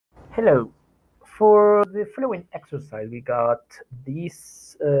Hello. For the following exercise, we got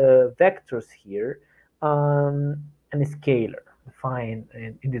these vectors here and a scalar defined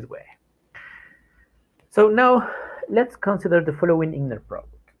in this way. So now let's consider the following inner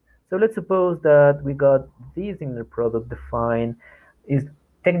product. So let's suppose that we got this inner product defined is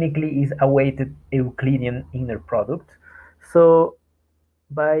technically is a weighted Euclidean inner product. So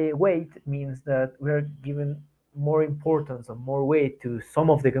by weight means that we are given more importance or more weight to some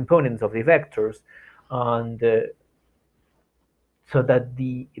of the components of the vectors, and so that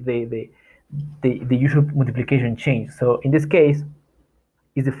the usual multiplication change. So in this case,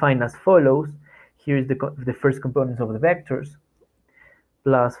 is defined as follows. Here is the first components of the vectors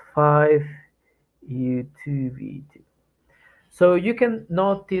plus 5 u2 v2. So you can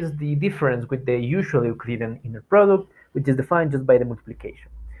notice the difference with the usual Euclidean inner product, which is defined just by the multiplication.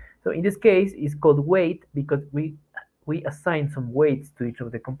 So in this case, it's called weight because we assign some weights to each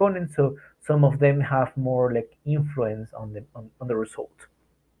of the components, so some of them have more like influence on the result.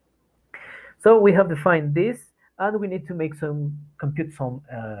 So we have defined this, and we need to make compute some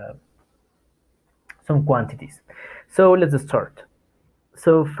quantities. So let's start.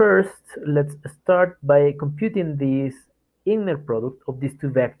 So first, let's start by computing this inner product of these two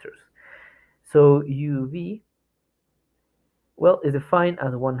vectors. So uv, well, is defined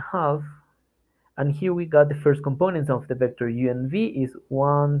as 1/2, and here we got the first components of the vector u and v is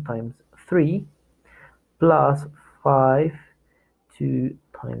 1 times 3 plus 5 2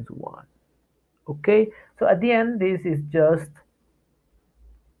 times 1. Okay, so at the end this is just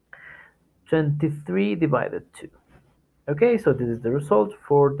 23 divided 2. Okay, so this is the result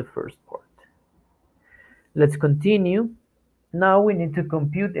for the first part. Let's continue. Now we need to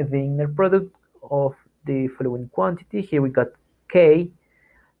compute the inner product of the following quantity. Here we got k,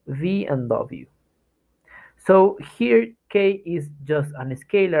 v, and w. So here k is just a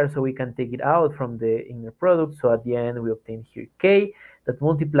scalar, so we can take it out from the inner product. So at the end we obtain here k that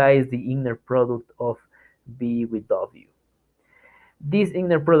multiplies the inner product of v with w. This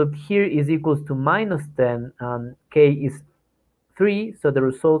inner product here is equals to minus 10, and k is 3, so the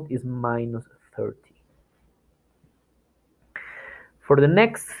result is minus 30. For the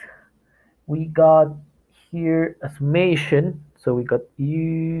next, we got here a summation, so we got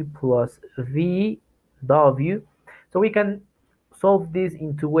u plus v w. So we can solve this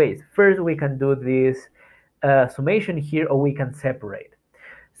in two ways. First, we can do this summation here, or we can separate.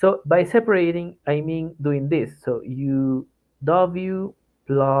 So by separating, I mean doing this. So u w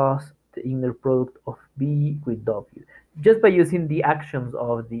plus the inner product of b with w, just by using the actions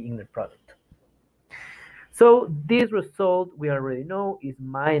of the inner product. So this result we already know is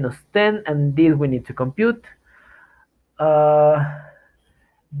minus 10, and this we need to compute.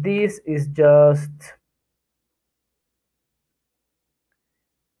 This is just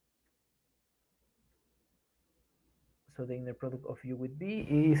so the inner product of u with b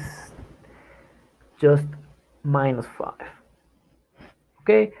is just minus 5.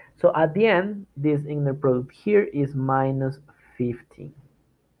 Okay, so at the end, this inner product here is minus 15.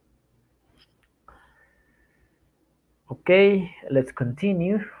 Okay, let's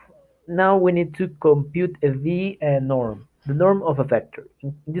continue. Now we need to compute the norm, the norm of a vector.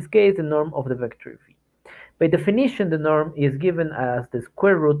 In this case, the norm of the vector v. By definition, the norm is given as the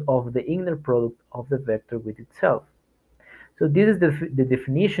square root of the inner product of the vector with itself. So this is the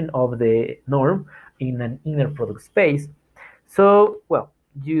definition of the norm in an inner product space. So, well,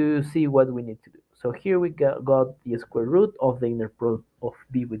 you see what we need to do. So here we got the square root of the inner product of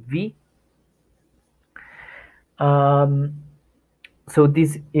b with v. So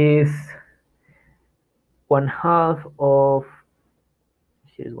this is 1/2 of,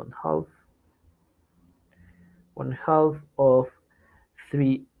 here's 1/2 of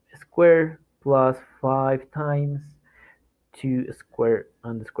 3 squared plus 5 times 2 squared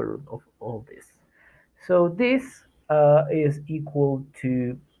and the square root of all this. So this is equal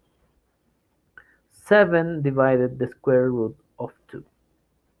to 7 divided the square root of 2.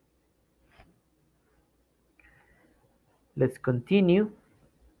 Let's continue.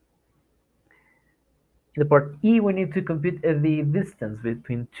 In the part E, we need to compute the distance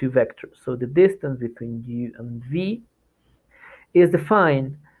between two vectors. So the distance between u and v is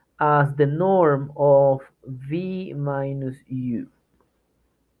defined as the norm of v minus u.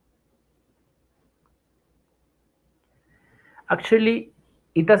 Actually,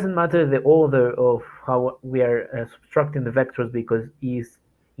 it doesn't matter the order of how we are subtracting the vectors because it's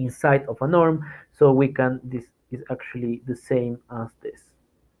inside of a norm, so we can, this is actually the same as this.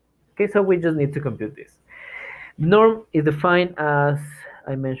 Okay, so we just need to compute this. The norm is defined as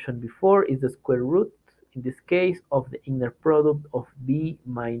I mentioned before, is the square root in this case, of the inner product of v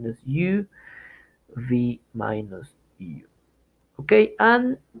minus u, v minus u. Okay,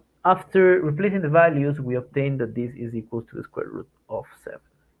 and after replacing the values, we obtain that this is equal to the square root of 7.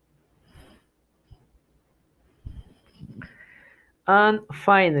 And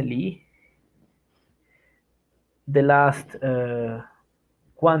finally, the last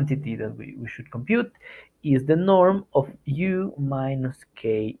quantity that we should compute is the norm of u minus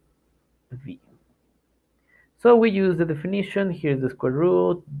kv. So we use the definition, here's the square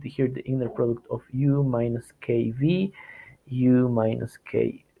root, here's the inner product of u minus kv, u minus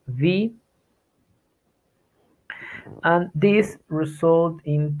kv, and this result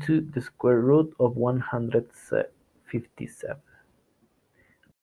into the square root of 157.